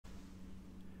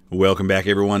Welcome back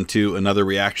everyone to another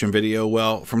reaction video.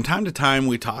 Well, from time to time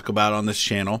we talk about on this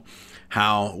channel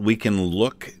how we can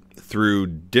look through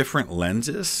different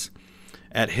lenses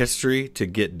at history to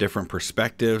get different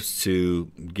perspectives, to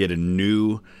get a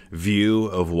new view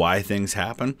of why things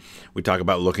happen. We talk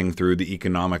about looking through the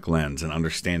economic lens and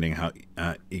understanding how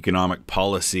economic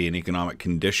policy and economic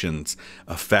conditions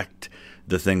affect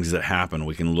the things that happen.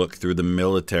 We can look through the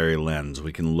military lens.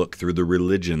 We can look through the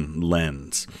religion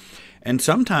lens. And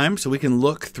sometimes we can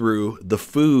look through the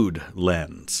food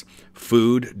lens.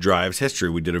 Food drives history.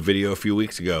 We did a video a few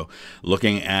weeks ago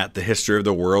looking at the history of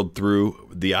the world through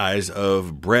the eyes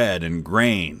of bread and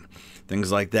grain,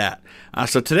 things like that.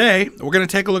 So today we're going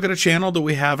to take a look at a channel that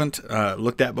we haven't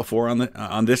looked at before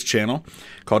on this channel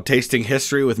called Tasting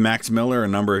History with Max Miller. A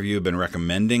number of you have been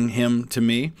recommending him to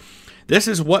me. This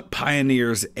is what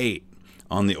pioneers ate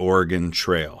on the Oregon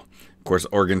Trail. Of course,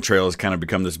 Oregon Trail has kind of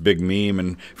become this big meme,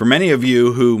 and for many of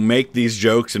you who make these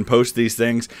jokes and post these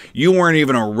things, you weren't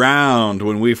even around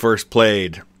when we first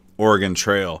played Oregon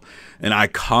Trail, an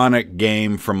iconic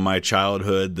game from my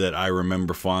childhood that I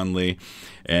remember fondly.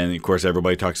 And of course,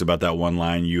 everybody talks about that one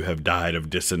line, "You have died of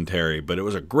dysentery," but it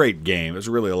was a great game. It was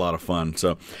really a lot of fun.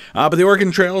 So, but the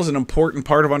Oregon Trail is an important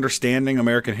part of understanding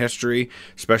American history,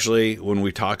 especially when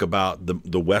we talk about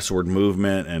the westward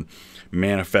movement and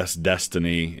Manifest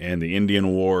Destiny and the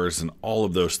Indian Wars and all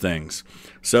of those things.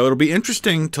 So it'll be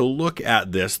interesting to look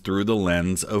at this through the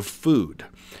lens of food.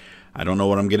 I don't know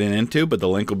what I'm getting into, but the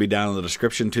link will be down in the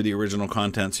description to the original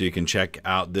content so you can check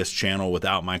out this channel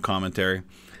without my commentary.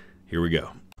 Here we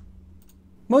go.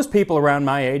 Most people around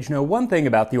my age know one thing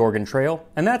about the Oregon Trail,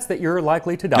 and that's that you're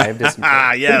likely to die of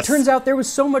dysentery. Yes. But it turns out there was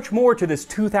so much more to this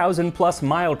 2,000+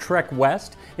 mile trek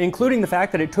west, including the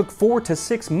fact that it took 4 to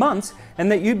 6 months, and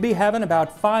that you'd be having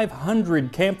about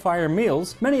 500 campfire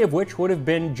meals, many of which would have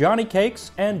been Johnny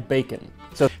cakes and bacon.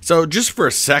 So just for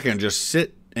a second, just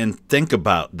sit and think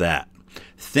about that.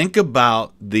 Think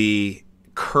about the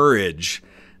courage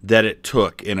that it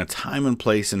took in a time and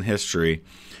place in history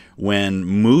when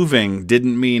moving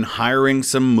didn't mean hiring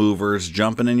some movers,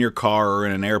 jumping in your car or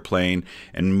in an airplane,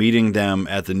 and meeting them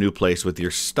at the new place with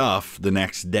your stuff the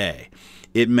next day.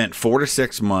 It meant 4 to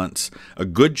 6 months, a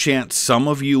good chance some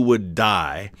of you would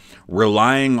die,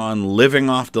 relying on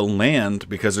living off the land,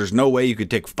 because there's no way you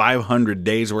could take 500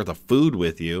 days worth of food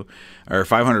with you, or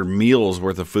 500 meals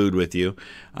worth of food with you.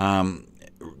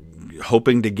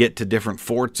 Hoping to get to different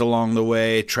forts along the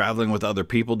way, traveling with other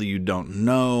people that you don't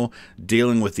know,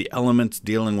 dealing with the elements,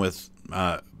 dealing with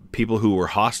people who were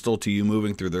hostile to you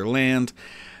moving through their land.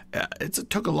 It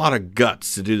took a lot of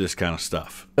guts to do this kind of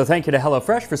stuff. So thank you to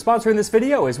HelloFresh for sponsoring this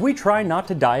video as we try not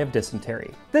to die of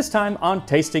dysentery. This time on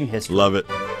Tasting History. Love it.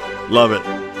 Love it.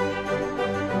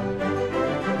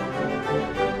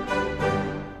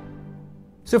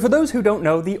 So for those who don't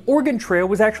know, the Oregon Trail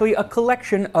was actually a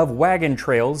collection of wagon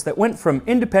trails that went from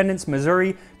Independence,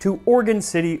 Missouri to Oregon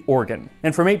City, Oregon.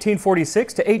 And from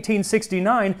 1846 to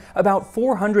 1869, about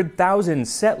 400,000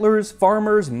 settlers,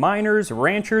 farmers, miners,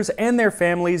 ranchers, and their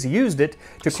families used it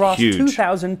to cross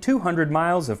 2,200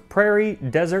 miles of prairie,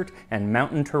 desert, and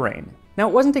mountain terrain. Now,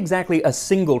 it wasn't exactly a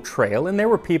single trail, and there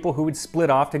were people who would split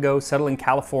off to go settle in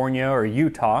California or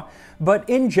Utah, but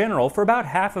in general, for about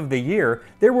half of the year,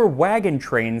 there were wagon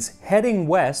trains heading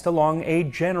west along a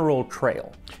general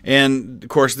trail. And, of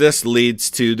course, this leads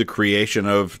to the creation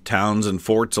of towns and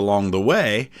forts along the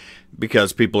way,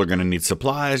 because people are going to need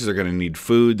supplies, they're going to need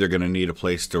food, they're going to need a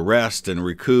place to rest and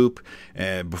recoup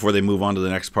before they move on to the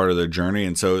next part of their journey.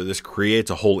 And so this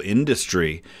creates a whole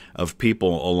industry of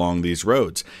people along these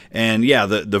roads. And yeah,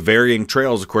 the varying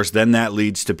trails, of course, then that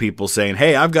leads to people saying,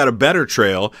 hey, I've got a better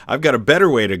trail, I've got a better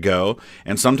way to go.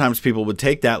 And sometimes people would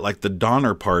take that, like the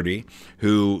Donner Party,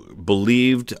 who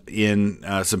believed in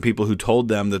some people who told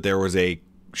them that there was a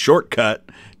shortcut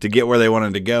to get where they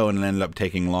wanted to go, and it ended up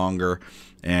taking longer.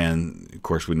 And, of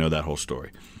course, we know that whole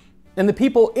story. And the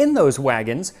people in those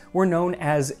wagons were known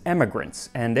as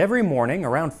emigrants. And every morning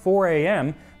around 4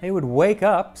 a.m., they would wake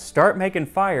up, start making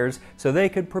fires so they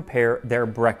could prepare their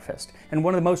breakfast. And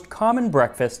one of the most common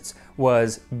breakfasts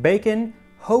was bacon,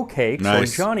 hoe cakes, or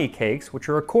Johnny cakes, which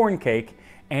are a corn cake,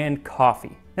 and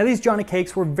coffee. Now, these Johnny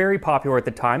cakes were very popular at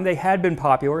the time. They had been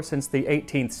popular since the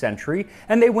 18th century,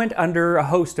 and they went under a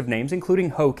host of names, including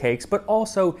hoe cakes, but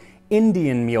also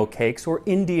Indian meal cakes or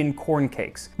Indian corn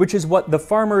cakes, which is what the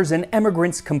Farmers and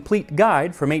Emigrants Complete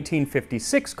Guide from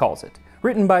 1856 calls it.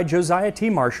 Written by Josiah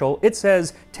T. Marshall, it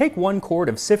says, take 1 quart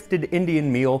of sifted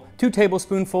Indian meal, 2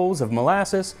 tablespoonfuls of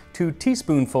molasses, 2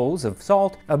 teaspoonfuls of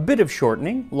salt, a bit of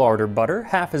shortening, lard or butter,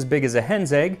 half as big as a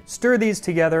hen's egg, stir these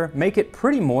together, make it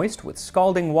pretty moist with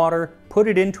scalding water, put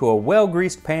it into a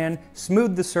well-greased pan,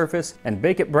 smooth the surface, and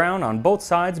bake it brown on both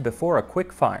sides before a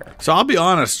quick fire. So I'll be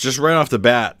honest, just right off the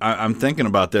bat, I'm thinking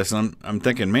about this, and I'm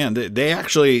thinking, man, they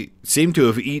actually seem to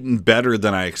have eaten better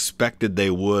than I expected they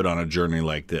would on a journey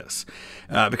like this.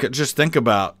 Because just think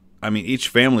about, I mean, each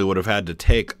family would have had to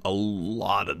take a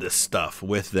lot of this stuff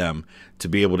with them to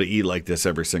be able to eat like this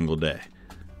every single day.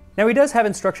 Now he does have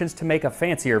instructions to make a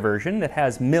fancier version that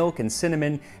has milk and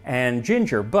cinnamon and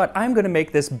ginger, but I'm going to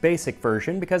make this basic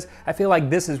version because I feel like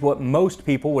this is what most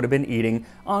people would have been eating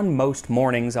on most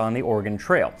mornings on the Oregon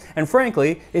Trail. And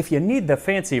frankly, if you need the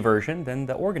fancy version, then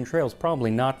the Oregon Trail is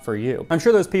probably not for you. I'm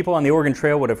sure those people on the Oregon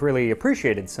Trail would have really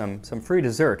appreciated some free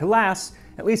dessert. Alas,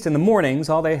 at least in the mornings,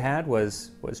 all they had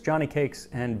was Johnny Cakes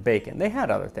and bacon. They had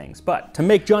other things, but to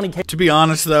make Johnny Cakes... To be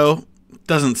honest, though,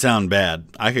 doesn't sound bad.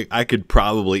 I could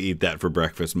probably eat that for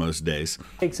breakfast most days.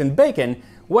 Cakes and bacon,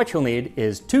 what you'll need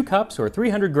is 2 cups or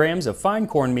 300 grams of fine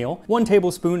cornmeal, 1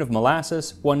 tablespoon of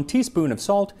molasses, 1 teaspoon of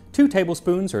salt, 2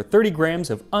 tablespoons or 30 grams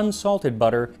of unsalted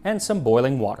butter, and some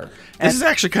boiling water. This is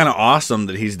actually kind of awesome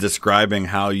that he's describing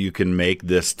how you can make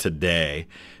this today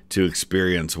to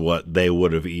experience what they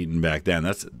would have eaten back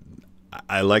then.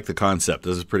 I like the concept.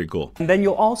 This is pretty cool. And then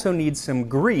you'll also need some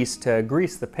grease to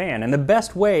grease the pan. And the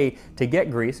best way to get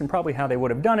grease, and probably how they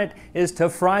would have done it, is to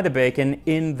fry the bacon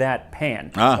in that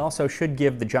pan. It also should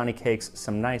give the Johnny Cakes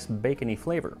some nice bacony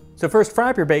flavor. So first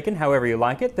fry up your bacon however you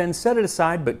like it, then set it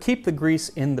aside but keep the grease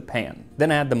in the pan.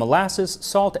 Then add the molasses,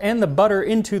 salt, and the butter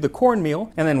into the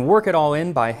cornmeal, and then work it all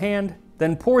in by hand.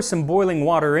 Then pour some boiling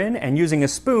water in and using a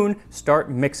spoon,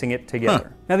 start mixing it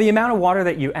together. Now the amount of water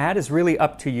that you add is really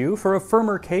up to you. For a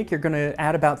firmer cake, you're gonna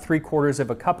add about 3/4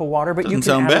 of a cup of water, but you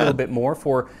can add a little bit more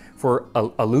for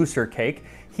a looser cake.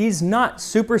 He's not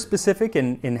super specific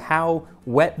in how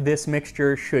wet this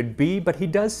mixture should be, but he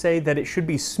does say that it should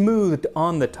be smoothed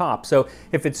on the top. So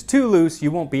if it's too loose, you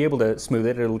won't be able to smooth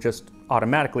it. It'll just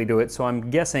automatically do it. So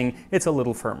I'm guessing it's a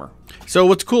little firmer. So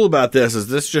what's cool about this is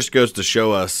this just goes to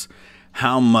show us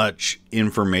how much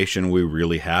information we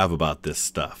really have about this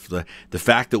stuff. The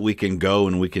fact that we can go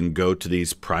to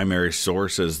these primary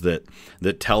sources that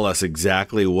tell us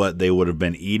exactly what they would have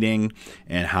been eating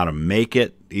and how to make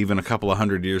it even a couple of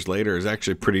 100 years later is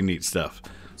actually pretty neat stuff.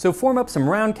 So form up some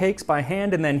round cakes by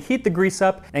hand and then heat the grease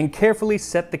up and carefully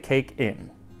set the cake in.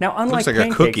 Now unlike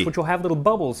pancakes, which will have little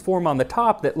bubbles form on the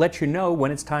top that let you know when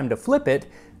it's time to flip it,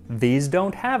 these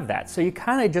don't have that, so you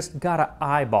kind of just gotta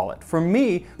eyeball it. For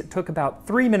me, it took about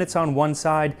 3 minutes on one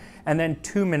side and then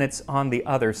 2 minutes on the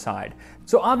other side.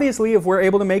 So obviously, if we're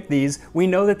able to make these, we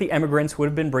know that the emigrants would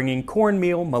have been bringing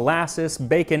cornmeal, molasses,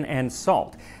 bacon, and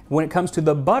salt. When it comes to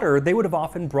the butter, they would have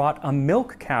often brought a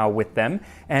milk cow with them,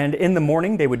 and in the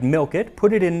morning they would milk it,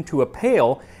 put it into a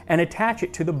pail, and attach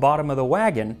it to the bottom of the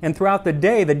wagon. And throughout the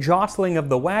day, the jostling of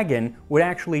the wagon would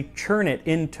actually churn it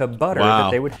into butter. Wow.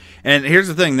 That they would. And here's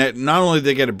the thing, that not only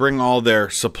they got to bring all their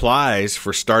supplies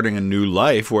for starting a new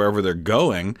life wherever they're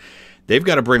going, they've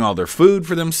got to bring all their food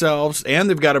for themselves, and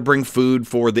they've got to bring food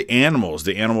for the animals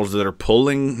that are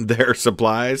pulling their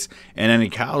supplies, and any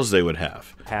cows they would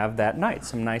have. Have that night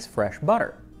some nice fresh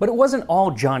butter. But it wasn't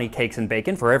all Johnny Cakes and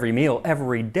bacon for every meal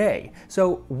every day.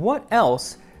 So what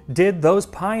else did those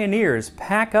pioneers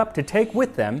pack up to take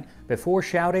with them before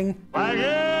shouting, "Wagons!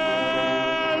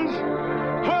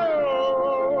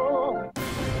 Ho!"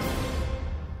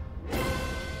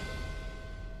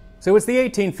 So it's the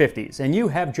 1850s, and you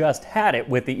have just had it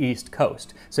with the East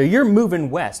Coast. So you're moving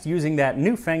west using that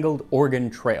newfangled Oregon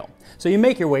Trail. So you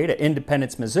make your way to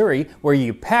Independence, Missouri, where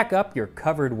you pack up your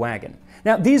covered wagon.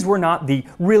 Now, these were not the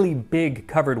really big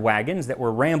covered wagons that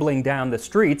were rambling down the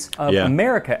streets of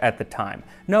America at the time.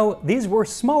 No, these were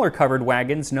smaller covered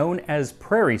wagons known as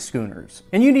prairie schooners.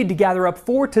 And you need to gather up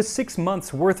 4 to 6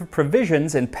 months worth of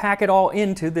provisions and pack it all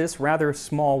into this rather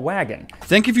small wagon.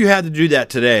 Think if you had to do that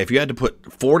today, if you had to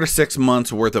put 4 to 6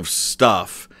 months worth of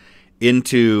stuff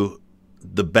into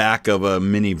the back of a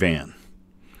minivan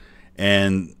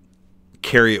and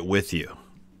carry it with you.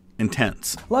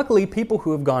 Intense. Luckily, people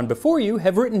who have gone before you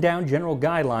have written down general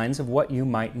guidelines of what you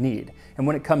might need. And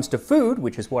when it comes to food,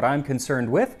 which is what I'm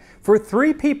concerned with, for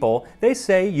 3 people, they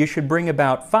say you should bring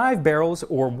about 5 barrels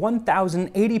or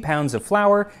 1,080 pounds of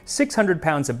flour, 600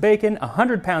 pounds of bacon,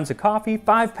 100 pounds of coffee,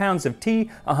 5 pounds of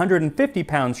tea, 150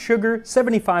 pounds sugar,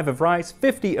 75 of rice,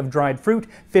 50 of dried fruit,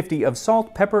 50 of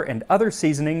salt, pepper, and other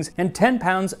seasonings, and 10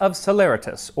 pounds of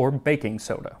saleratus, or baking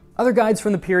soda. Other guides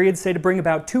from the period say to bring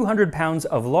about 200 pounds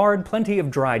of lard, plenty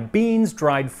of dried beans,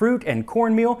 dried fruit, and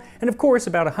cornmeal, and of course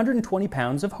about 120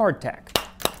 pounds of hardtack.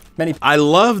 I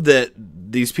love that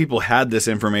these people had this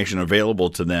information available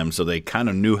to them, so they kind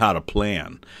of knew how to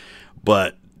plan.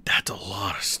 But That's a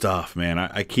lot of stuff, man.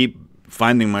 I keep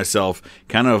finding myself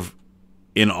kind of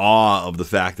in awe of the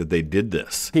fact that they did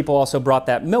this. People also brought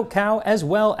that milk cow as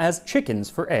well as chickens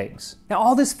for eggs. Now,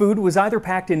 all this food was either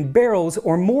packed in barrels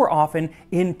or more often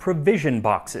in provision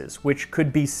boxes, which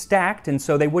could be stacked and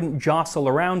so they wouldn't jostle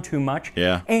around too much.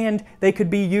 Yeah. And they could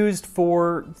be used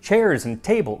for chairs and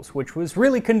tables, which was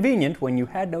really convenient when you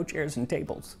had no chairs and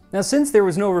tables. Now, since there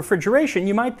was no refrigeration,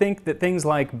 you might think that things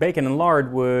like bacon and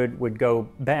lard would go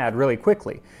bad really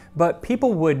quickly. But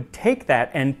people would take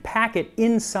that and pack it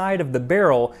inside of the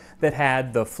barrel that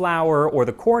had the flour or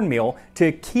the cornmeal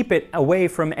to keep it away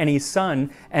from any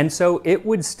sun, and so it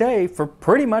would stay for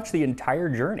pretty much the entire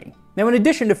journey. Now, in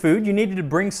addition to food, you needed to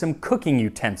bring some cooking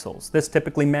utensils. This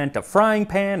typically meant a frying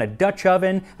pan, a Dutch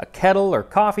oven, a kettle or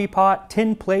coffee pot,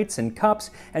 tin plates and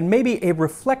cups, and maybe a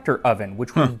reflector oven,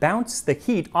 which would bounce the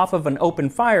heat off of an open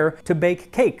fire to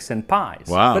bake cakes and pies.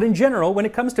 Wow. But in general, when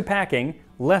it comes to packing,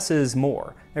 less is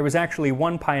more. There was actually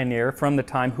one pioneer from the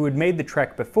time who had made the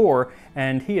trek before,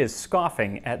 and he is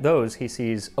scoffing at those he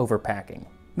sees overpacking.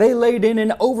 They laid in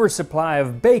an oversupply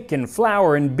of bacon,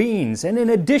 flour, and beans, and in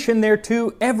addition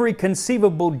thereto, every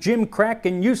conceivable gimcrack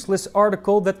and useless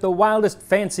article that the wildest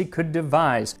fancy could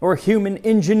devise, or human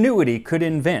ingenuity could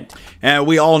invent. And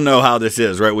we all know how this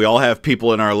is, right? We all have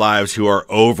people in our lives who are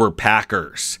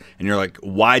overpackers. And you're like,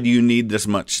 why do you need this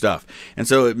much stuff? And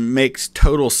so it makes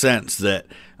total sense that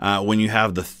when you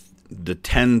have the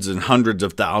tens and hundreds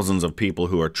of thousands of people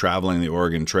who are traveling the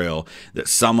Oregon Trail, that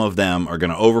some of them are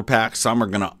going to overpack, some are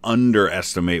going to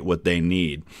underestimate what they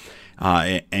need.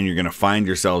 And you're going to find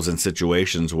yourselves in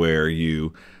situations where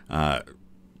you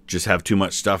just have too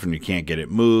much stuff and you can't get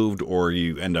it moved, or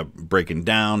you end up breaking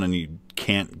down and you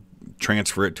can't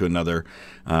transfer it to another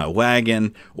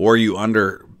wagon, or you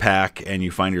underpack and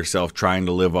you find yourself trying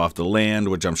to live off the land,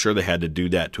 which I'm sure they had to do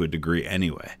that to a degree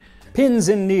anyway. Pins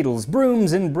and needles,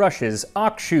 brooms and brushes,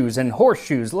 ox shoes and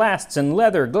horseshoes, lasts and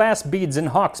leather, glass beads and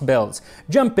hawk's bells,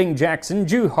 jumping jacks and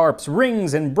jew harps,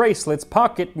 rings and bracelets,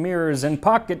 pocket mirrors and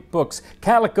pocket books,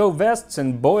 calico vests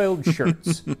and boiled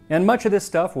shirts. And much of this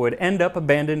stuff would end up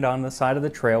abandoned on the side of the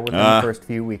trail within the first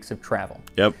few weeks of travel.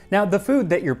 Yep. Now, the food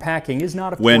that you're packing is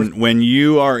not, of course... When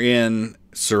you are in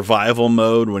survival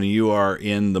mode, when you are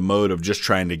in the mode of just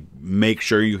trying to make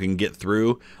sure you can get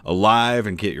through alive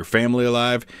and get your family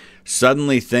alive,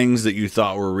 suddenly things that you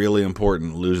thought were really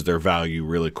important lose their value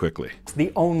really quickly. It's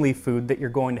the only food that you're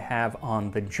going to have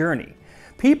on the journey.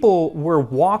 People were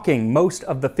walking most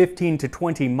of the 15 to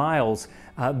 20 miles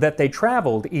that they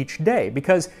traveled each day,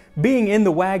 because being in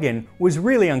the wagon was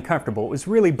really uncomfortable. It was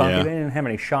really bumpy. Yeah. They didn't have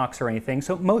any shocks or anything,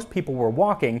 so most people were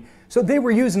walking, so they were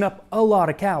using up a lot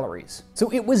of calories.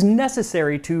 So it was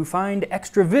necessary to find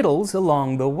extra victuals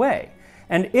along the way.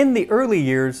 And in the early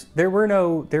years, there were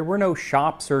no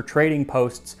shops or trading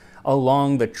posts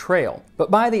along the trail.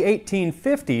 But by the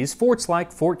 1850s, forts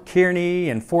like Fort Kearny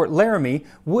and Fort Laramie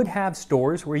would have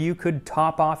stores where you could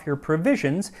top off your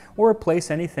provisions or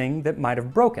replace anything that might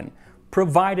have broken,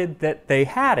 provided that they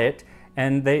had it,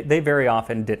 and they very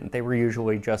often didn't. They were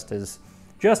usually just as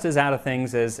out of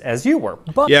things as you were.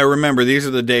 But yeah, remember, these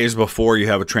are the days before you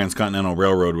have a transcontinental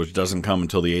railroad, which doesn't come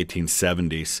until the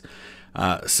 1870s.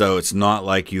 So it's not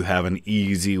like you have an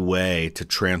easy way to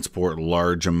transport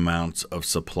large amounts of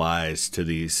supplies to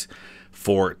these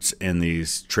forts and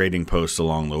these trading posts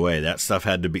along the way. That stuff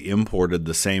had to be imported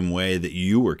the same way that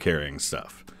you were carrying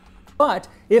stuff. But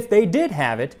if they did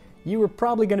have it, you were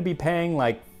probably going to be paying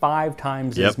like 5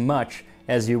 times as much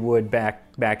as you would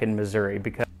back in Missouri.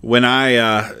 Because when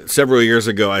I several years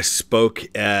ago, I spoke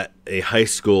at a high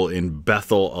school in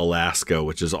Bethel, Alaska,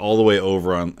 which is all the way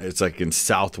over on, it's like in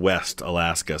southwest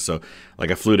Alaska. So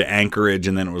like I flew to Anchorage,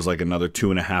 and then it was like another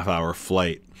 2.5-hour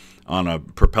flight on a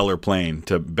propeller plane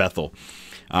to Bethel.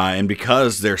 And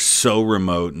because they're so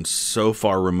remote and so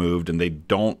far removed, and they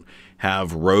don't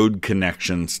have road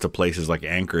connections to places like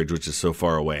Anchorage, which is so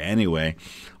far away anyway,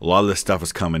 a lot of this stuff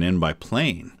is coming in by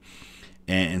plane.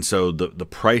 And so the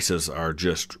prices are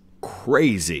just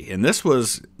crazy. And this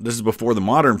is before the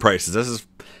modern prices. This is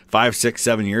 5, 6,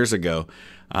 7 years ago.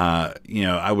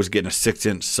 I was getting a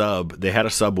 6-inch sub. They had a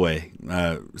Subway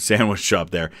sandwich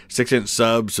shop there. 6-inch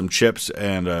sub, some chips,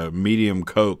 and a medium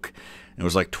Coke. It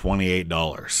was like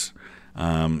 $28.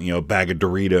 A bag of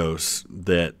Doritos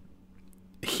that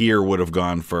here would have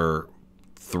gone for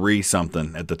 $3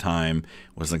 something at the time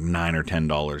was like $9 or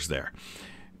 $10 there.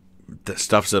 The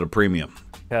stuff's at a premium.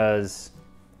 Because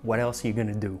what else are you going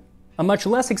to do? A much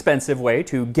less expensive way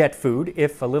to get food,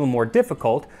 if a little more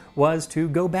difficult, was to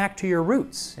go back to your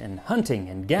roots and hunting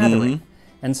and gathering.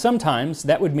 And sometimes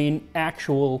that would mean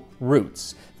actual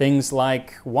roots, things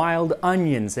like wild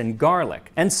onions and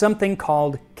garlic, and something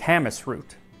called camas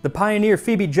root. The pioneer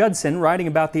Phoebe Judson, writing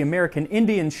about the American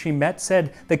Indians she met,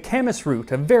 said the camas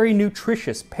root, a very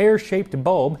nutritious pear-shaped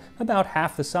bulb about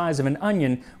half the size of an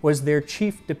onion, was their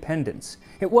chief dependence.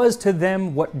 It was to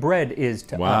them what bread is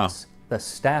to us, the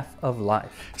staff of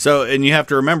life. So, and you have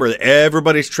to remember that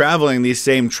everybody's traveling these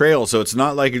same trails, so it's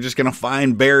not like you're just going to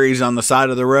find berries on the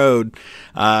side of the road.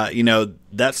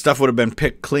 That stuff would have been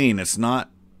picked clean. It's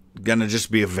not going to just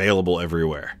be available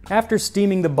everywhere. After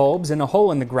steaming the bulbs in a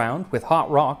hole in the ground with hot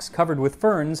rocks covered with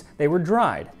ferns, they were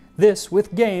dried. This,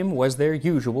 with game, was their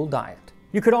usual diet.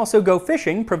 You could also go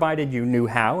fishing, provided you knew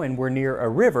how and were near a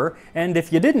river, and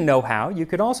if you didn't know how, you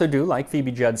could also do like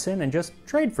Phoebe Judson and just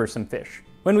trade for some fish.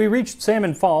 When we reached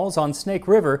Salmon Falls on Snake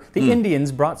River, the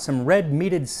Indians brought some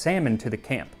red-meated salmon to the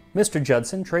camp. Mr.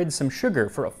 Judson traded some sugar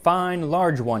for a fine,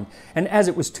 large one, and as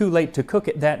it was too late to cook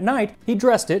it that night, he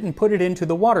dressed it and put it into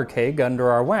the water keg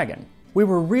under our wagon. We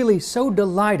were really so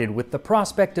delighted with the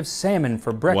prospect of salmon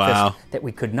for breakfast that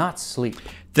we could not sleep.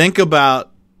 Think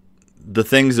about the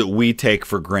things that we take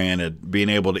for granted, being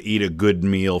able to eat a good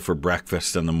meal for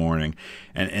breakfast in the morning.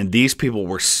 And these people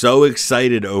were so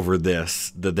excited over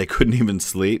this that they couldn't even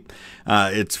sleep.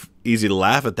 It's easy to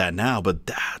laugh at that now, but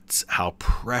that's how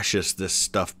precious this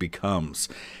stuff becomes.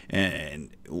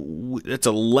 And it's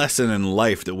a lesson in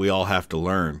life that we all have to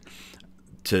learn,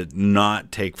 to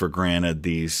not take for granted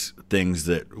these things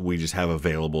that we just have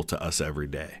available to us every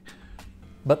day.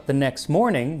 But the next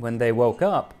morning, when they woke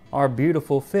up, our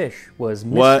beautiful fish was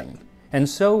missing. What? And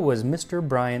so was Mr.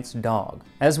 Bryant's dog.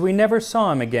 As we never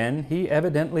saw him again, he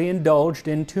evidently indulged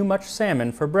in too much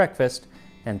salmon for breakfast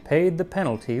and paid the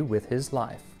penalty with his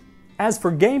life. As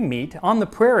for game meat, on the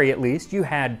prairie at least, you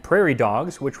had prairie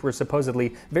dogs, which were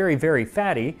supposedly very, very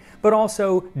fatty, but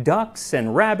also ducks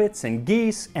and rabbits and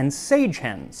geese and sage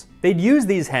hens. They'd use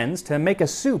these hens to make a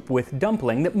soup with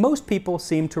dumpling that most people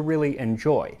seemed to really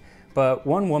enjoy, but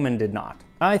one woman did not.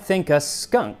 I think a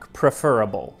skunk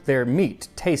preferable. Their meat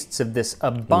tastes of this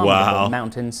abominable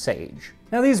mountain sage.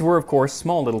 Now these were of course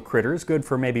small little critters, good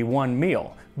for maybe one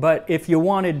meal. But if you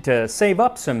wanted to save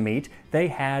up some meat, they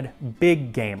had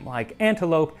big game like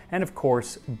antelope and of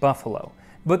course buffalo.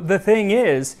 But the thing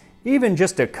is, even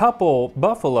just a couple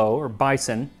buffalo or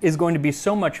bison is going to be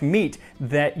so much meat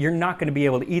that you're not going to be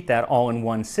able to eat that all in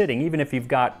one sitting, even if you've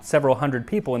got several hundred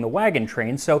people in the wagon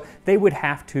train, so they would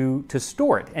have to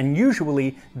store it, and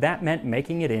usually that meant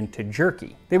making it into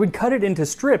jerky. They would cut it into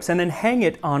strips and then hang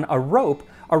it on a rope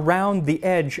around the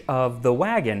edge of the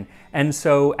wagon, and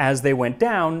so as they went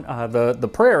down the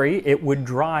prairie, it would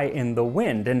dry in the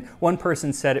wind, and one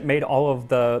person said it made all of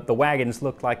the wagons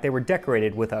look like they were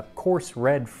decorated with a coarse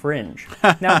red fringe.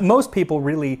 Now, most people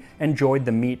really enjoyed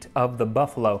the meat of the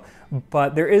buffalo,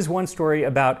 but there is one story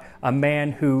about a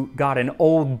man who got an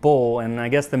old bull, and I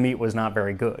guess the meat was not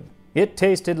very good. It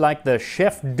tasted like the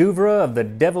chef d'oeuvre of the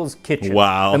devil's kitchen.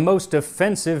 Wow. The most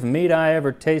offensive meat I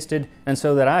ever tasted, and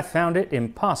so that I found it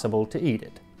impossible to eat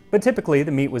it. But typically,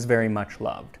 the meat was very much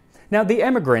loved. Now, the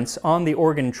emigrants on the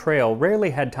Oregon Trail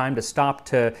rarely had time to stop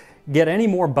to get any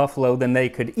more buffalo than they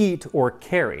could eat or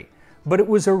carry. But it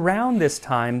was around this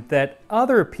time that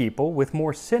other people with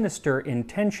more sinister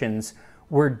intentions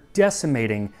were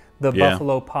decimating the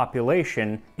buffalo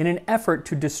population in an effort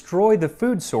to destroy the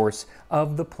food source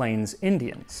of the Plains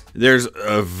Indians. There's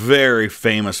a very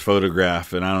famous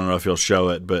photograph, and I don't know if you'll show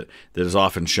it, but that is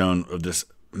often shown of this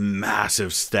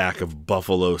massive stack of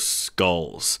buffalo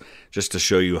skulls, just to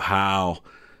show you how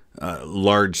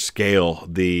large scale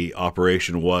the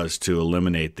operation was to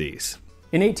eliminate these.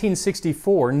 In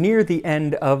 1864, near the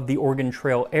end of the Oregon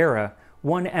Trail era,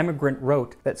 one emigrant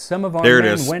wrote that some of our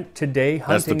men went today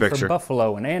hunting for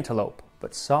buffalo and antelope,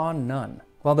 but saw none.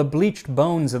 While the bleached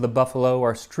bones of the buffalo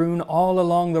are strewn all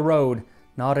along the road,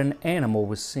 not an animal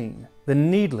was seen. The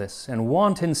needless and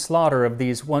wanton slaughter of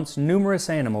these once numerous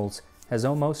animals has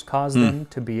almost caused them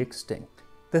to be extinct.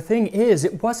 The thing is,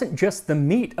 it wasn't just the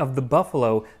meat of the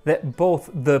buffalo that both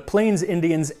the Plains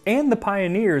Indians and the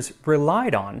pioneers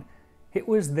relied on. It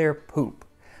was their poop.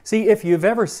 See, if you've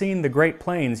ever seen the Great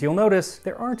Plains, you'll notice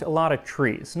there aren't a lot of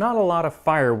trees, not a lot of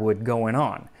firewood going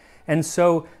on. And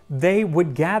so they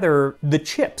would gather the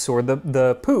chips or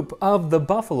the poop of the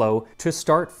buffalo to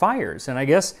start fires. And I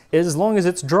guess as long as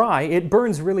it's dry, it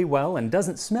burns really well and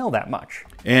doesn't smell that much.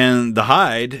 And the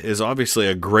hide is obviously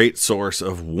a great source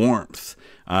of warmth.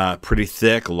 Pretty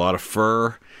thick, a lot of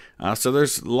fur. So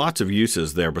there's lots of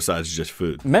uses there besides just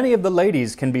food. Many of the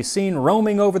ladies can be seen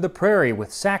roaming over the prairie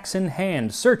with sacks in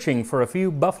hand, searching for a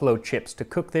few buffalo chips to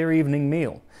cook their evening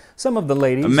meal. Some of the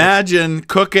ladies... Imagine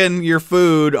cooking your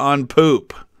food on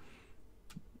poop.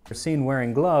 ...are seen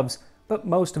wearing gloves, but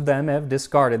most of them have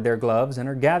discarded their gloves and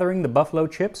are gathering the buffalo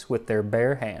chips with their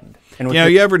bare hand. And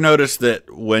you ever notice that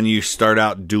when you start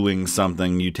out doing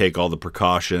something, you take all the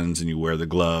precautions and you wear the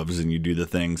gloves and you do the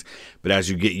things, but as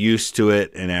you get used to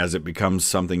it and as it becomes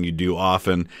something you do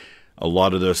often, a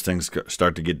lot of those things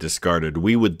start to get discarded.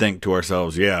 We would think to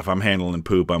ourselves, yeah, if I'm handling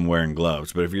poop, I'm wearing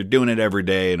gloves. But if you're doing it every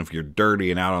day and if you're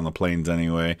dirty and out on the plains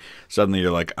anyway, suddenly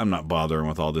you're like, I'm not bothering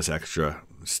with all this extra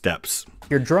steps.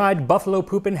 Your dried buffalo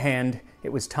poop in hand,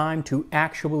 it was time to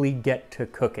actually get to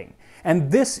cooking.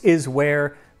 And this is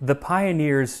where the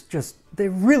pioneers they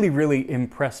really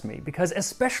impressed me, because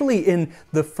especially in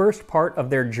the first part of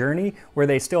their journey, where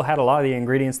they still had a lot of the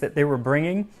ingredients that they were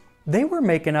bringing, they were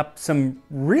making up some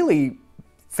really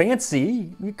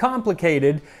fancy,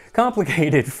 complicated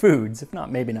foods, if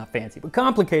not, maybe not fancy, but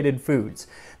complicated foods.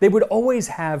 They would always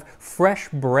have fresh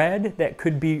bread that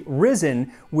could be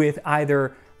risen with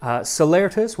either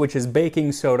Salertus, which is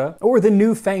baking soda, or the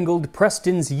newfangled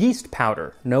Preston's yeast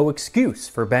powder, no excuse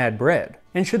for bad bread.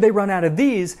 And should they run out of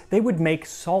these, they would make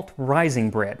salt rising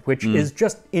bread, which is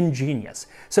just ingenious.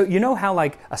 So you know how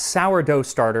like a sourdough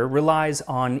starter relies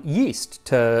on yeast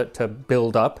to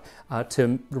build up,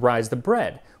 to rise the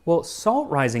bread? Well, salt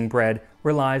rising bread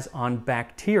relies on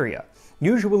bacteria.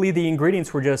 Usually the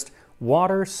ingredients were just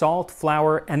water, salt,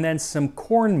 flour, and then some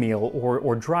cornmeal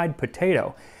or dried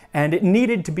potato. And it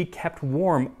needed to be kept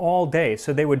warm all day.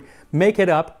 So they would make it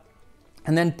up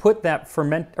and then put that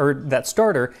that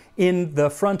starter in the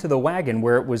front of the wagon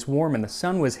where it was warm and the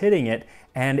sun was hitting it,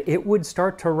 and it would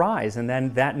start to rise. And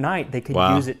then that night they could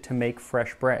use it to make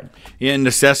fresh bread. Yeah,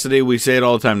 necessity, we say it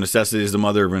all the time, necessity is the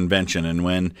mother of invention. And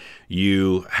when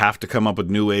you have to come up with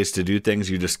new ways to do things,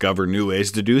 you discover new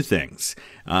ways to do things.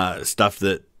 Stuff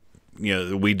that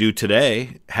we do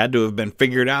today had to have been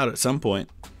figured out at some point.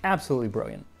 Absolutely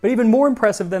brilliant. But even more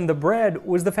impressive than the bread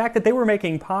was the fact that they were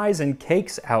making pies and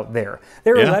cakes out there.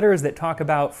 There are letters that talk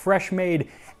about fresh-made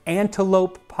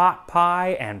antelope pot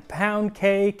pie and pound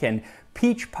cake and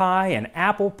peach pie and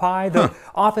apple pie, though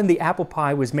often the apple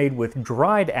pie was made with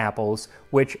dried apples,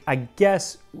 which I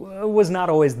guess was not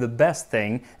always the best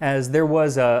thing, as there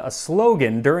was a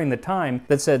slogan during the time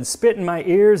that said, "Spit in my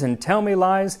ears and tell me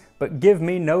lies, but give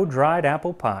me no dried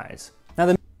apple pies."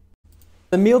 Now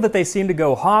the meal that they seemed to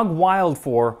go hog wild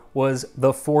for was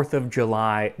the 4th of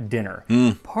July dinner.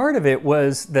 Part of it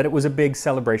was that it was a big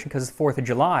celebration because it's the 4th of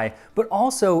July, but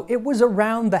also it was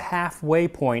around the halfway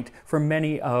point for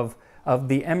many of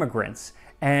the emigrants.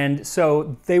 And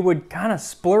so they would kind of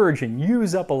splurge and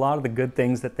use up a lot of the good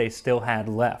things that they still had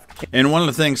left. And one of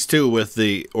the things too with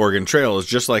the Oregon Trail is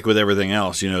just like with everything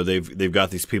else, they've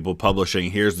got these people publishing,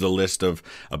 here's the list of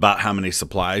about how many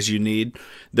supplies you need.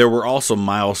 There were also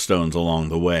milestones along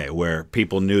the way where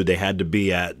people knew they had to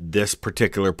be at this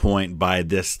particular point by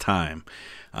this time.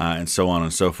 And so on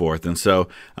and so forth. And so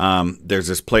there's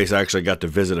this place I actually got to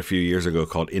visit a few years ago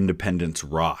called Independence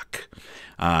Rock.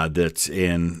 That's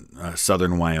in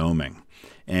southern Wyoming,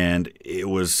 and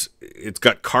it's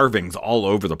got carvings all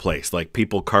over the place. Like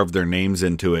people carved their names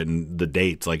into it and the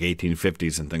dates, like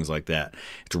 1850s and things like that.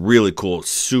 It's really cool.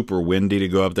 It's super windy to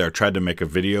go up there. I tried to make a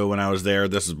video when I was there.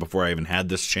 This is before I even had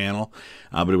this channel,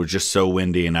 but it was just so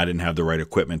windy and I didn't have the right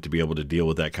equipment to be able to deal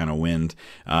with that kind of wind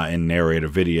and narrate a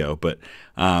video. But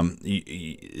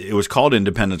it was called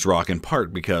Independence Rock in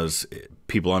part because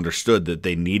people understood that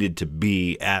they needed to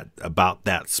be at about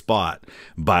that spot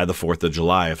by the 4th of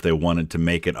July if they wanted to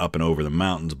make it up and over the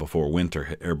mountains before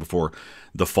winter or before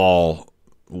the fall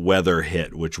weather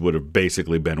hit, which would have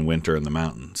basically been winter in the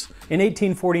mountains. In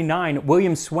 1849,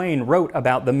 William Swain wrote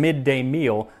about the midday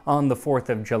meal on the 4th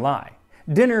of July.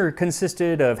 Dinner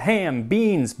consisted of ham,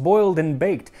 beans, boiled and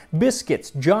baked, biscuits,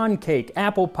 John cake,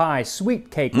 apple pie, sweet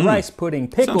cake, rice pudding,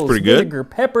 pickles, vinegar,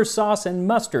 pepper sauce, and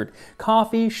mustard,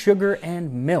 coffee, sugar,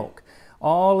 and milk.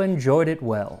 All enjoyed it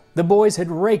well. The boys had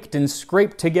raked and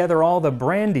scraped together all the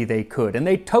brandy they could, and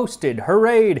they toasted,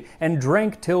 hurrayed, and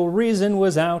drank till reason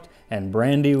was out and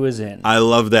brandy was in. I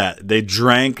love that. They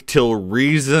drank till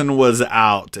reason was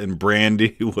out and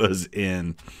brandy was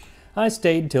in. I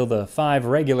stayed till the 5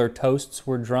 regular toasts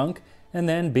were drunk, and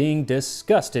then, being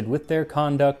disgusted with their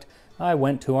conduct, I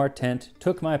went to our tent,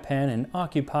 took my pen, and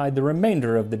occupied the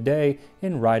remainder of the day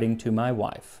in writing to my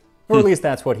wife. Or at least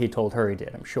that's what he told her he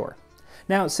did, I'm sure.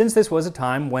 Now, since this was a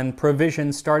time when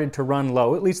provisions started to run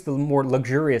low, at least the more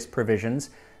luxurious provisions,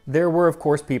 there were, of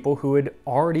course, people who had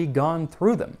already gone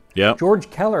through them. Yep. George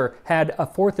Keller had a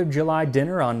 4th of July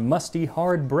dinner on musty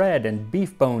hard bread and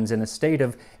beef bones in a state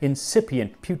of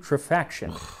incipient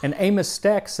putrefaction. And Amos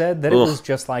Steck said that it was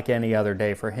just like any other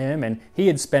day for him, and he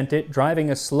had spent it driving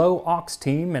a slow ox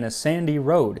team in a sandy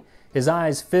road, his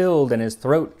eyes filled and his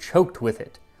throat choked with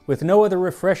it, with no other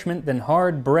refreshment than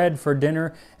hard bread for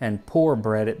dinner, and poor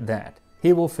bread at that.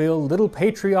 He will feel little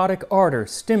patriotic ardor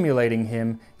stimulating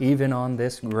him even on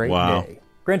this great day.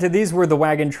 Granted, these were the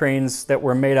wagon trains that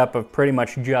were made up of pretty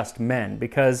much just men,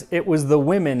 because it was the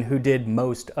women who did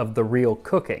most of the real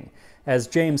cooking. As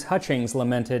James Hutchings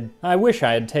lamented, "I wish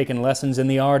I had taken lessons in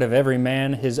the art of every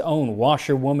man his own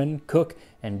washerwoman, cook,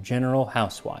 and general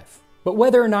housewife." But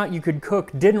whether or not you could cook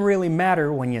didn't really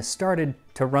matter when you started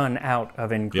to run out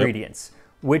of ingredients.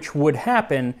 Which would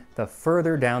happen the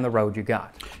further down the road you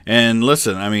got. And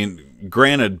listen, I mean,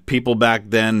 granted, people back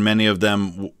then, many of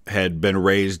them had been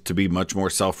raised to be much more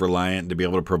self-reliant, to be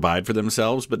able to provide for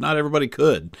themselves, but not everybody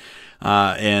could.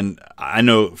 And I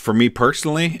know for me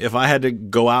personally, if I had to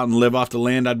go out and live off the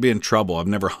land, I'd be in trouble. I've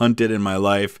never hunted in my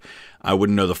life. I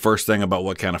wouldn't know the first thing about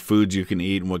what kind of foods you can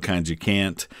eat and what kinds you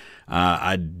can't.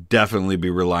 I'd definitely be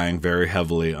relying very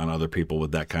heavily on other people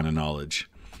with that kind of knowledge.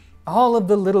 All of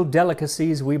the little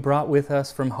delicacies we brought with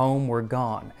us from home were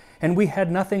gone, and we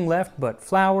had nothing left but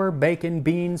flour, bacon,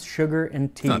 beans, sugar,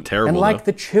 and tea. Not terrible, and like though.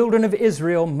 the children of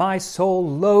Israel, my soul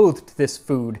loathed this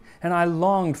food, and I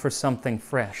longed for something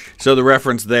fresh. So the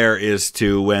reference there is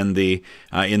to when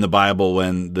in the Bible,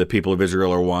 when the people of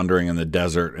Israel are wandering in the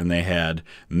desert and they had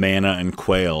manna and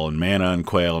quail, and manna and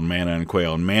quail, and manna and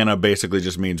quail. And manna basically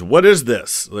just means, what is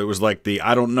this? It was like the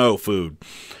I don't know food.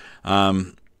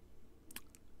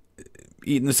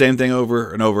 Eating the same thing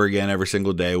over and over again every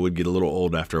single day would get a little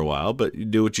old after a while, but you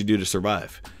do what you do to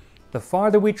survive. The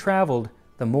farther we traveled,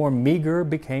 the more meager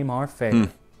became our fare.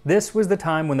 This was the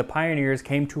time when the pioneers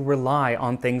came to rely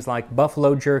on things like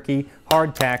buffalo jerky,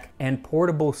 hardtack, and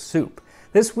portable soup.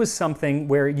 This was something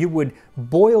where you would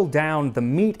boil down the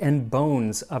meat and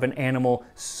bones of an animal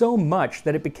so much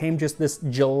that it became just this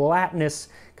gelatinous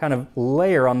kind of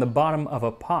layer on the bottom of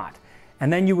a pot.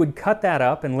 And then you would cut that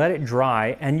up and let it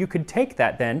dry, and you could take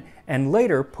that then and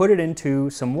later put it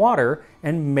into some water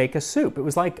and make a soup. It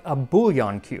was like a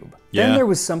bouillon cube. Yeah. Then there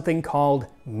was something called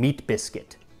meat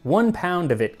biscuit. 1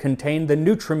 pound of it contained the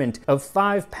nutriment of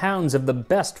 5 pounds of the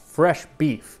best fresh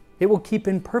beef. It will keep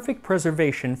in perfect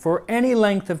preservation for any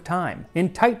length of time.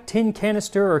 In tight tin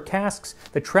canister or casks,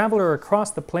 the traveler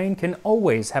across the plain can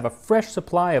always have a fresh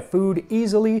supply of food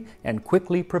easily and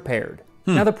quickly prepared.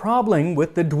 Now, the problem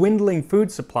with the dwindling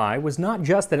food supply was not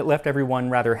just that it left everyone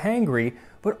rather hangry,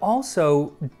 but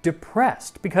also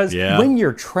depressed. Because when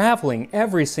you're traveling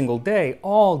every single day,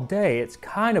 all day, it's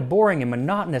kind of boring and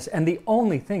monotonous, and the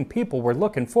only thing people were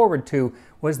looking forward to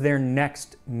was their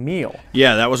next meal.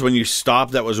 Yeah, that was when you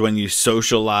stopped. That was when you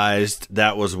socialized.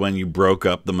 That was when you broke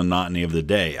up the monotony of the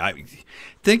day.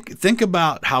 Think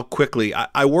about how quickly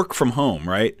I work from home,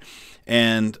 right?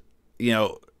 And, you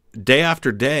know, day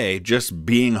after day, just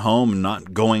being home and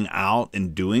not going out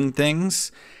and doing things.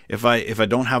 If I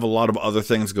don't have a lot of other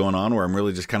things going on where I'm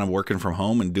really just kind of working from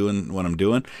home and doing what I'm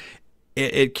doing,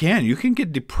 you can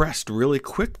get depressed really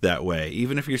quick that way.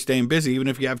 Even if you're staying busy, even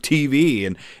if you have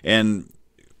TV and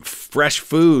fresh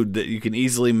food that you can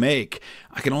easily make.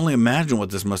 I can only imagine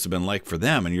what this must have been like for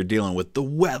them. And you're dealing with the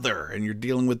weather, and you're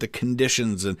dealing with the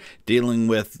conditions, and dealing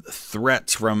with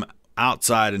threats from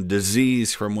outside and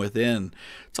disease from within.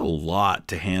 It's a lot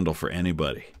to handle for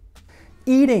anybody.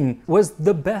 Eating was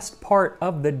the best part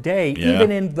of the day,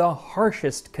 even in the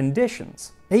harshest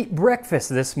conditions. Ate breakfast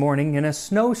this morning in a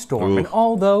snowstorm, and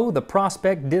although the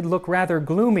prospect did look rather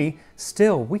gloomy,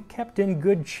 still we kept in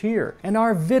good cheer, and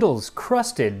our victuals,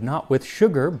 crusted not with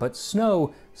sugar but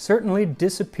snow, certainly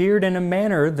disappeared in a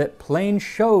manner that plain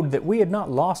showed that we had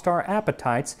not lost our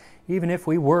appetites, even if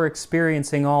we were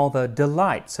experiencing all the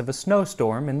delights of a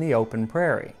snowstorm in the open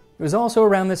prairie. It was also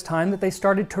around this time that they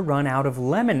started to run out of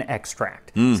lemon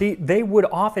extract. See, they would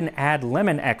often add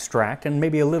lemon extract and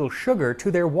maybe a little sugar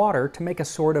to their water to make a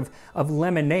sort of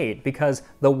lemonade, because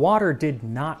the water did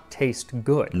not taste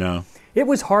good. No. It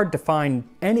was hard to find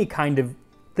any kind of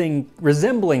thing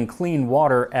resembling clean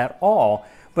water at all,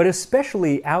 but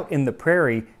especially out in the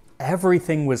prairie,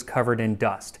 everything was covered in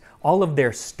dust. All of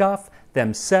their stuff,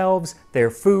 themselves,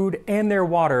 their food, and their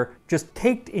water just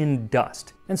caked in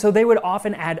dust. And so they would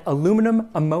often add aluminum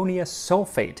ammonia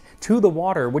sulfate to the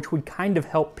water, which would kind of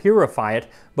help purify it,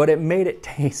 but it made it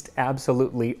taste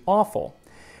absolutely awful.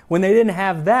 When they didn't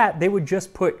have that, they would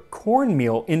just put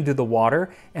cornmeal into the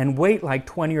water and wait like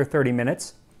 20 or 30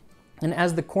 minutes, And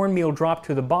as the cornmeal dropped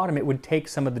to the bottom, it would take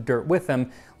some of the dirt with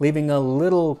them, leaving a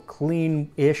little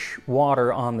clean-ish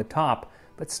water on the top,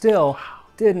 but still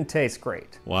didn't taste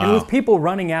great. Wow. And with people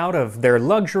running out of their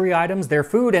luxury items, their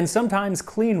food, and sometimes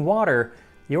clean water,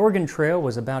 the Oregon Trail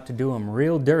was about to do them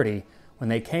real dirty when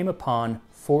they came upon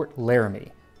Fort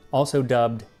Laramie, also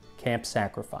dubbed Camp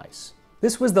Sacrifice.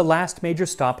 This was the last major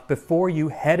stop before you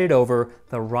headed over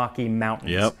the Rocky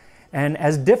Mountains. Yep. And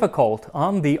as difficult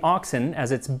on the oxen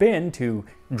as it's been to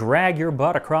drag your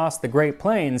butt across the Great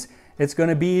Plains, it's going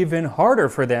to be even harder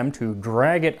for them to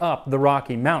drag it up the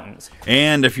Rocky Mountains.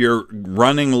 And if you're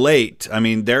running late, I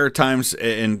mean, there are times,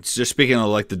 and just speaking of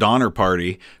like the Donner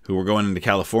Party, who were going into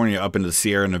California up into the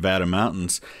Sierra Nevada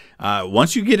mountains,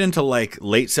 once you get into like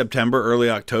late September, early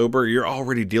October, you're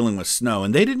already dealing with snow.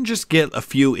 And they didn't just get a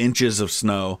few inches of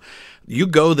snow. You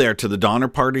go there to the Donner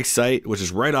Party site, which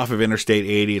is right off of Interstate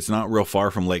 80. It's not real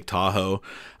far from Lake Tahoe.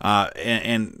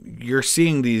 And you're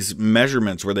seeing these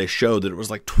measurements where they show that it was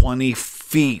like 20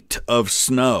 feet of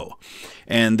snow.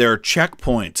 And there are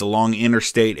checkpoints along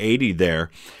Interstate 80 there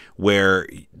where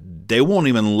they won't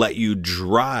even let you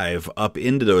drive up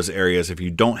into those areas if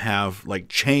you don't have like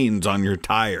chains on your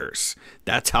tires.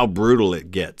 That's how brutal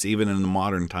it gets, even in the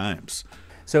modern times.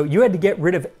 So you had to get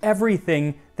rid of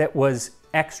everything that was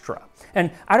extra. And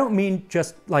I don't mean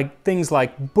just like things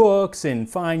like books and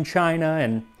fine china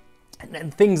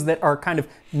and things that are kind of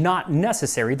not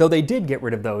necessary, though they did get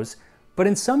rid of those. But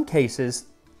in some cases,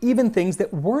 even things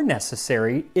that were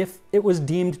necessary if it was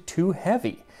deemed too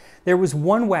heavy. There was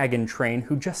one wagon train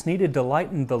who just needed to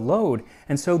lighten the load,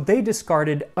 and so they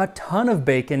discarded a ton of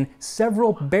bacon,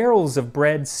 several barrels of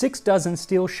bread, 6 dozen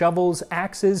steel shovels,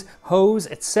 axes, hoes,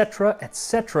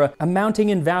 etc., amounting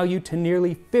in value to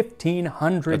nearly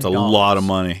 $1,500. That's a lot of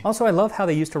money. Also, I love how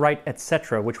they used to write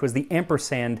etc., which was the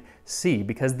ampersand C,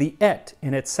 because the et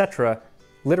in etc.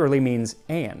 literally means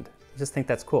and. I just think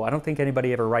that's cool. I don't think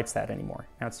anybody ever writes that anymore.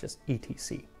 Now it's just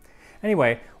etc.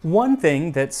 Anyway, one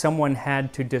thing that someone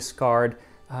had to discard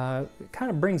kind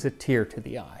of brings a tear to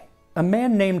the eye. A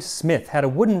man named Smith had a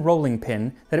wooden rolling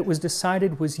pin that it was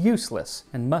decided was useless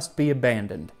and must be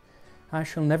abandoned. I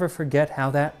shall never forget how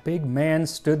that big man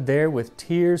stood there with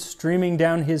tears streaming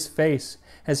down his face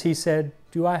as he said,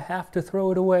 "Do I have to throw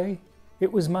it away?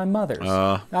 It was my mother's.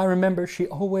 I remember she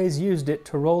always used it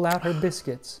to roll out her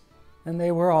biscuits, and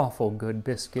they were awful good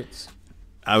biscuits."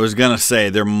 I was going to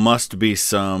say there must be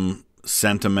some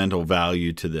sentimental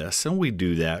value to this, and we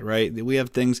do that, right? We have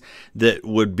things that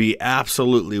would be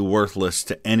absolutely worthless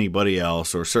to anybody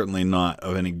else, or certainly not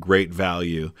of any great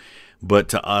value, but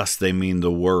to us they mean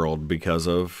the world because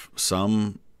of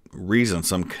some reason,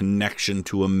 some connection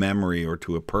to a memory or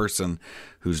to a person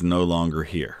who's no longer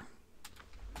here.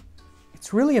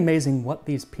 It's really amazing what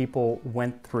these people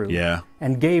went through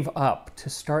and gave up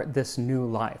to start this new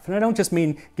life. And I don't just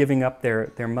mean giving up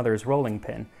their mother's rolling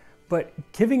pin, but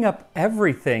giving up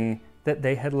everything that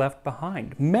they had left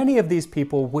behind. Many of these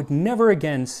people would never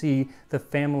again see the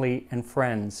family and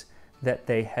friends that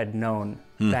they had known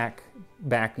back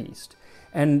east.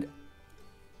 And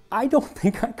I don't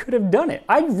think I could have done it.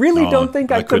 I really don't think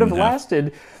I could have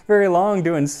lasted very long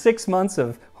doing 6 months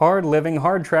of hard living,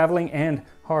 hard traveling, and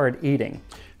hard eating.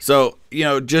 So,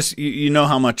 you know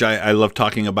how much I love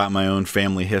talking about my own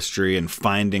family history and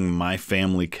finding my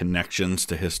family connections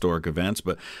to historic events,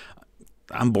 but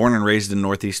I'm born and raised in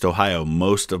Northeast Ohio.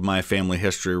 Most of my family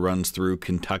history runs through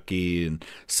Kentucky and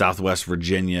Southwest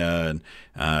Virginia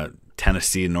and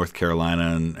Tennessee and North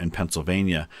Carolina and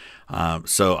Pennsylvania.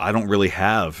 So I don't really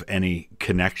have any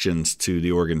connections to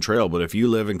the Oregon Trail. But if you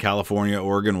live in California,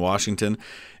 Oregon, Washington,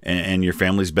 and your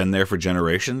family's been there for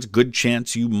generations, good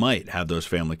chance you might have those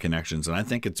family connections. And I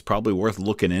think it's probably worth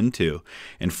looking into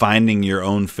and finding your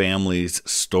own family's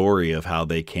story of how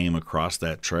they came across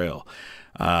that trail.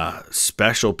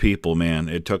 Special people, man.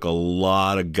 It took a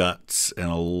lot of guts and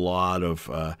a lot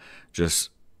of just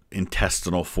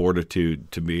intestinal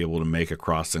fortitude to be able to make a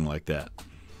crossing like that.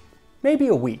 Maybe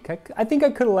a week. I think I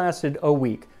could have lasted a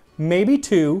week. Maybe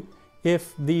 2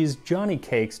 if these Johnny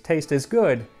cakes taste as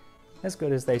good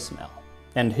as they smell.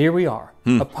 And here we are,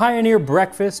 a pioneer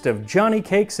breakfast of Johnny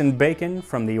cakes and bacon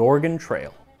from the Oregon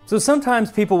Trail. So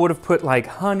sometimes people would have put like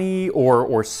honey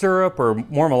or syrup or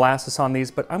more molasses on these,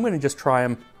 but I'm going to just try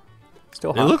them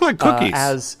still hot. They look like cookies.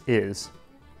 As is.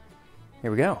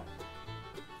 Here we go.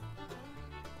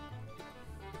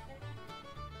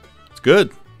 It's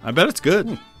good. I bet it's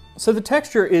good. So the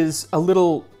texture is a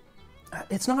little,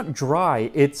 it's not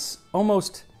dry, it's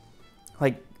almost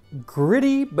like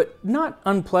gritty, but not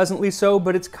unpleasantly so,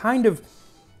 but it's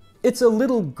a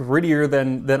little grittier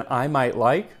than I might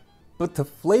like. but the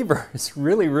flavor is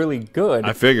really, really good.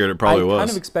 I figured it probably was. I kind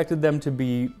of expected them to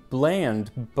be bland,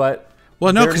 but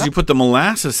well, no, they're because not. you put the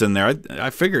molasses in there.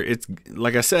 I figure it's,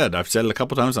 like I said, I've said it a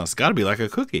couple times now, it's got to be like a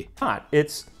cookie.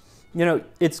 It's, you know,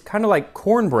 it's kind of like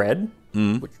cornbread,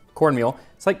 which, cornmeal.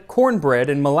 It's like cornbread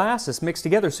and molasses mixed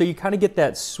together, so you kind of get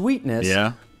that sweetness.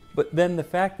 Yeah. But then the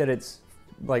fact that it's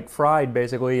like fried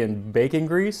basically in bacon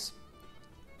grease,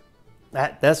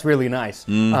 that's really nice.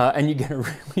 And you get a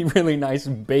really, really nice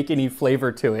bacony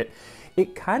flavor to it.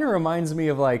 It kind of reminds me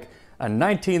of like a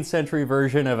 19th century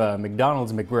version of a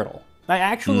McDonald's McGriddle. I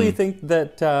actually think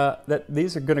that that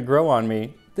these are going to grow on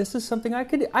me. This is something I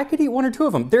could eat one or two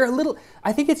of them. They're a little.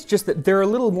 I think it's just that they're a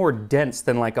little more dense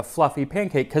than like a fluffy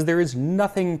pancake because there is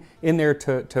nothing in there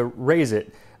to raise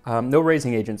it. No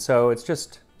raising agent, so it's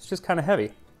just kind of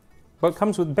heavy. But it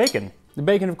comes with bacon. The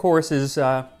bacon, of course, is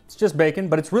it's just bacon,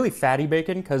 but it's really fatty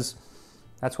bacon because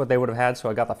that's what they would have had. So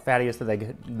I got the fattiest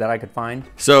that I could find.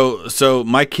 So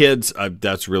my kids,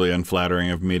 that's really unflattering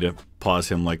of me to pause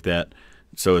him like that.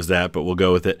 So is that, but we'll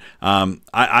go with it.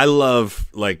 I love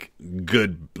like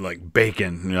good like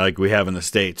bacon, you know, like we have in the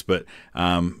States, but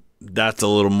that's a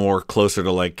little more closer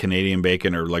to like Canadian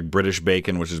bacon or like British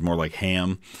bacon, which is more like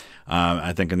ham.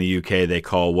 I think in the UK they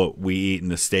call what we eat in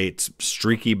the States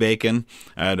streaky bacon.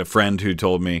 I had a friend who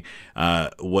told me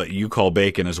what you call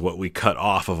bacon is what we cut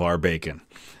off of our bacon,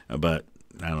 but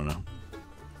I don't know.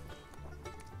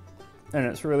 And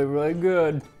it's really, really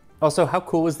good. Also, how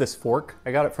cool is this fork?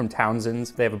 I got it from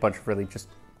Townsend's. They have a bunch of really just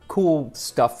cool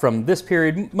stuff from this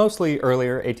period, mostly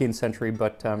earlier 18th century,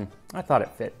 but I thought it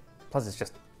fit. Plus, it's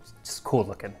just cool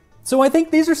looking. So I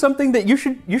think these are something that you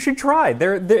should try.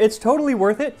 It's totally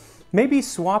worth it. Maybe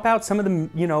swap out some of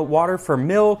the water for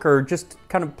milk, or just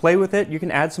kind of play with it. You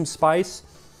can add some spice,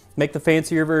 make the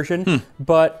fancier version.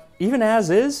 But even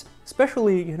as is,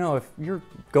 especially if you're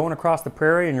going across the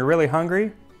prairie and you're really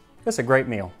hungry, that's a great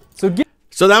meal.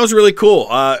 So that was really cool.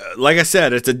 Like I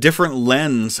said, it's a different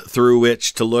lens through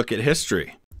which to look at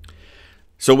history.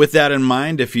 So with that in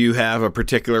mind, if you have a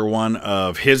particular one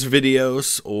of his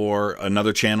videos or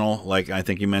another channel, like I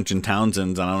think you mentioned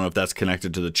Townsend's, I don't know if that's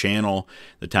connected to the channel,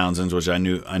 the Townsend's, which I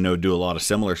know do a lot of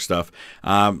similar stuff.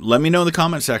 Let me know in the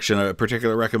comment section a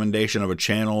particular recommendation of a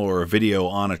channel or a video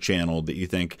on a channel that you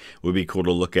think would be cool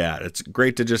to look at. It's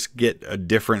great to just get a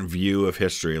different view of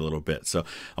history a little bit. So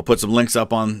I'll put some links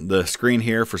up on the screen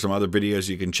here for some other videos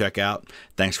you can check out.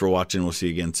 Thanks for watching. We'll see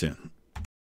you again soon.